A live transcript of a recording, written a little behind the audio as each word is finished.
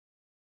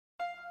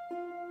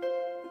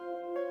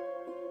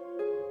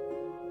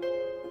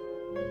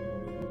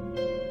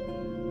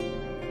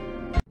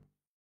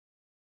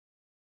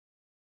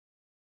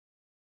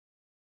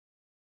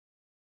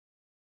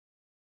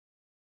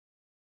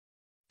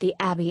The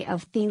Abbey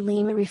of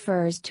Thelema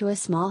refers to a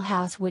small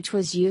house which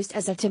was used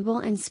as a temple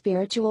and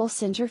spiritual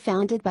center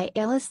founded by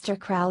Aleister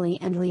Crowley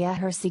and Leah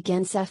Herzig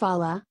in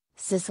Cefala,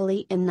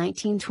 Sicily in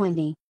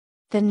 1920.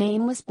 The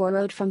name was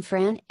borrowed from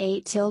Fran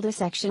A.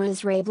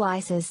 Sectiones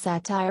Rablices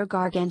Satire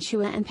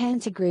Gargantua and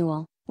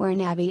Pantagruel, where an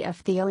Abbey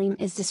of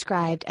Thelema is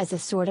described as a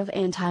sort of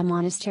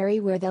anti-monastery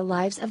where the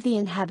lives of the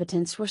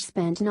inhabitants were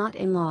spent not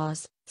in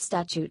laws,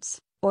 statutes,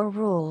 or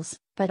rules,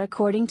 but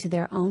according to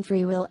their own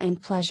free will and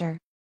pleasure.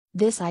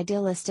 This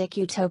idealistic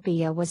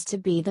utopia was to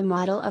be the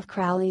model of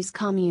Crowley's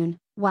commune,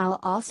 while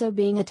also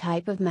being a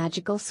type of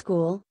magical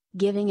school,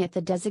 giving it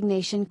the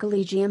designation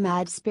Collegium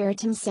ad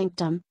Spiritum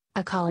Sanctum,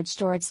 a college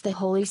towards the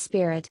Holy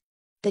Spirit.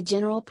 The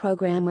general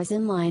program was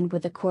in line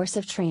with the course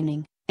of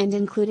training, and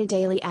included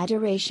daily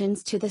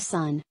adorations to the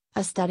sun,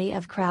 a study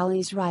of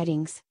Crowley's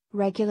writings,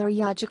 regular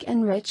yogic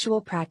and ritual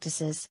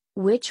practices,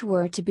 which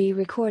were to be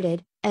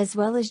recorded, as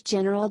well as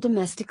general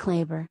domestic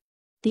labor.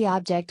 The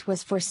object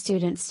was for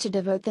students to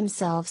devote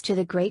themselves to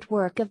the great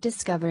work of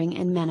discovering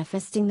and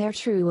manifesting their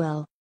true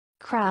will.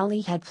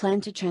 Crowley had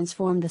planned to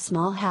transform the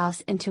small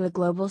house into a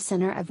global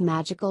center of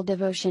magical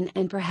devotion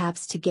and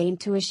perhaps to gain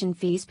tuition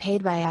fees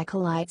paid by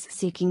acolytes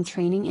seeking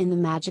training in the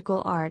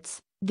magical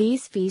arts.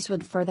 These fees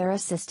would further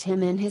assist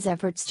him in his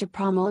efforts to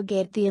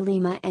promulgate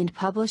Thelema and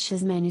publish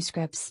his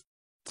manuscripts.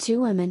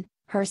 Two women,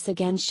 Herzig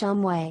and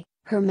Shumway,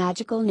 her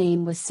magical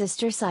name was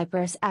Sister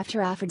Cyprus after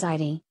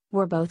Aphrodite,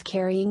 were both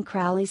carrying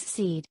Crowley's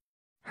seed.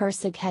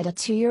 Herzig had a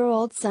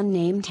 2-year-old son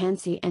named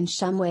Tansy and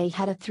Shumway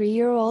had a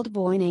 3-year-old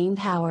boy named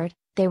Howard.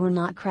 They were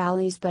not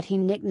Crowley's but he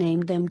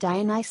nicknamed them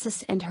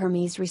Dionysus and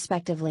Hermes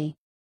respectively.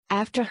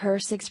 After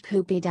Herzig's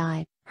puppy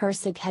died,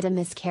 Herzig had a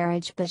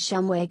miscarriage but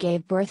Shumway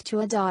gave birth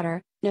to a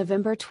daughter,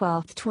 November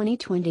 12,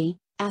 2020,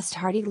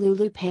 Astarte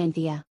Lulu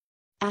Panthea.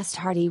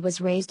 Astarte was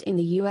raised in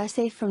the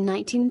USA from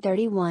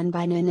 1931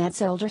 by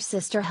Nanette's older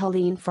sister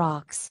Helene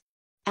Frox.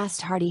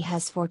 Astarte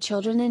has 4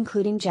 children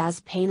including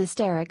jazz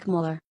pianist Eric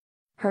Muller.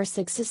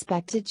 Herzig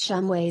suspected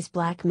Shumway's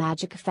black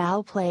magic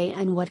foul play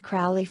and what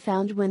Crowley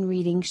found when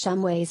reading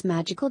Shumway's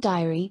magical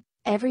diary,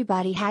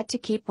 everybody had to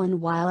keep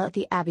one while at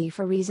the Abbey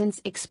for reasons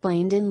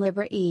explained in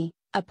Liber E,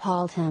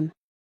 appalled him.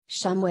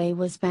 Shumway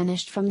was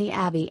banished from the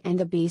Abbey and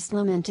the beast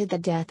lamented the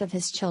death of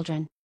his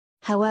children.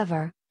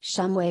 However,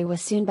 Shumway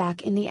was soon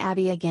back in the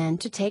Abbey again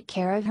to take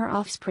care of her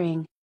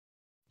offspring.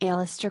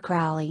 Aleister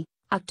Crowley,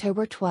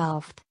 October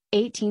 12,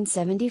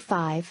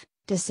 1875,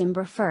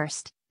 December 1,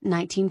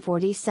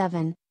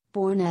 1947,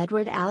 born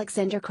Edward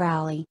Alexander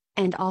Crowley,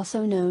 and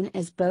also known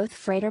as both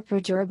Frater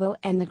Perdurabo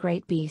and the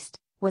Great Beast,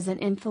 was an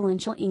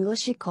influential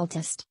English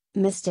occultist,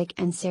 mystic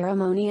and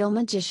ceremonial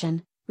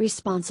magician,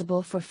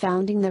 responsible for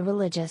founding the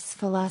religious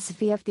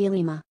philosophy of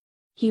Thelema.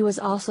 He was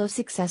also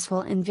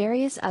successful in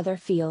various other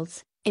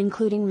fields,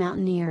 including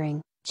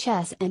mountaineering,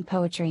 chess and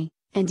poetry,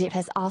 and it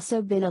has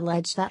also been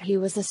alleged that he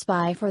was a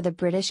spy for the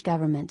British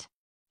government.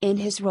 In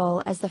his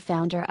role as the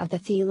founder of the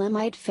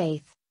Thelemite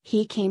faith,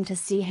 he came to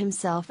see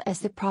himself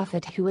as the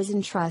prophet who was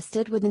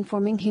entrusted with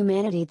informing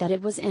humanity that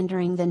it was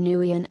entering the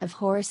new Aeon of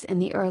Horus in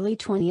the early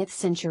 20th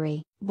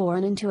century.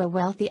 Born into a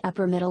wealthy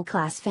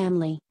upper-middle-class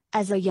family,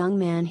 as a young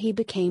man he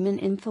became an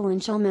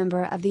influential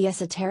member of the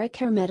esoteric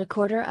Hermetic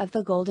Order of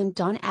the Golden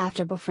Dawn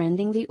after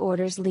befriending the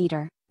order's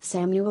leader,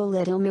 Samuel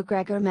Liddell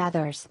MacGregor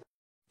Mathers.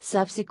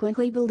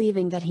 Subsequently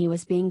believing that he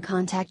was being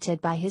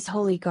contacted by his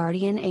holy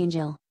guardian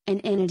angel, an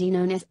entity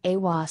known as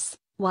Awas,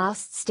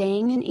 whilst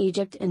staying in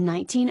Egypt in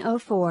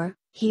 1904,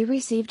 he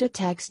received a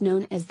text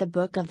known as the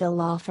Book of the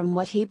Law from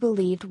what he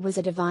believed was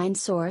a divine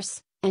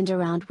source, and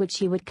around which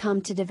he would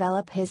come to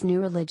develop his new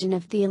religion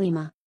of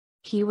Thelema.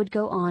 He would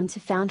go on to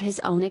found his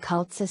own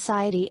occult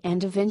society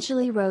and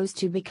eventually rose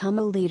to become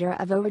a leader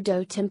of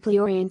Ordo Templi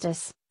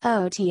Orientis,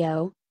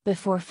 OTO,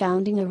 before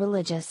founding a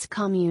religious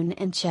commune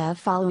in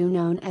Cefalù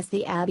known as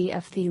the Abbey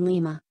of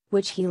Thelema,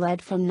 which he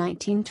led from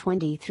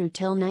 1920 through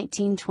till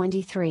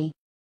 1923.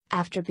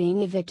 After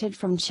being evicted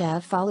from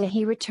Cefalù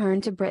he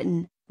returned to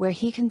Britain, where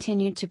he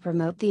continued to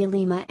promote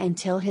Thelema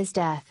until his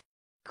death.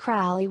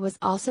 Crowley was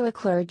also a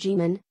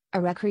clergyman,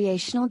 a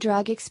recreational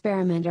drug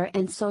experimenter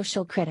and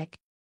social critic.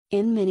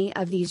 In many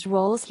of these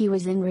roles he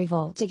was in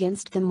revolt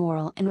against the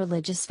moral and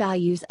religious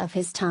values of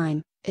his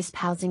time,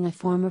 espousing a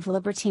form of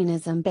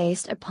libertinism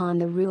based upon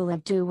the rule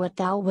of do what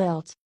thou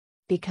wilt.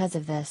 Because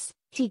of this,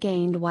 he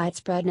gained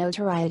widespread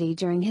notoriety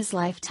during his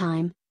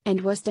lifetime,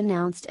 and was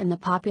denounced in the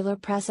popular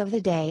press of the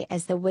day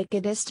as the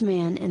wickedest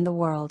man in the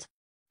world.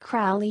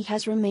 Crowley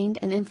has remained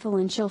an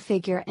influential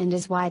figure and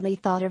is widely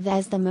thought of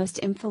as the most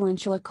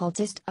influential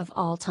occultist of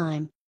all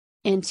time.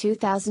 In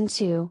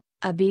 2002,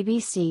 a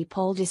BBC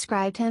poll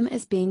described him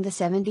as being the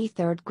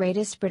 73rd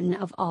greatest Briton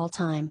of all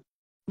time.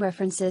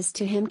 References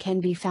to him can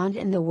be found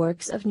in the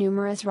works of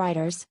numerous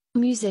writers,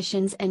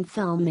 musicians and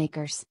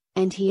filmmakers,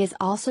 and he has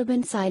also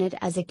been cited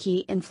as a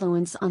key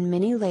influence on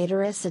many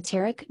later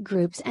esoteric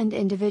groups and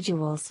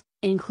individuals,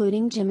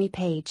 including Jimmy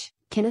Page,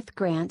 Kenneth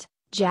Grant,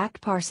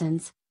 Jack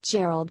Parsons,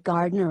 Gerald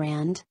Gardner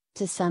and,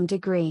 to some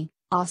degree,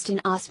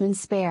 Austin Osman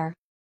Spare.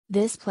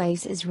 This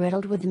place is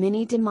riddled with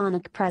many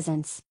demonic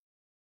presence,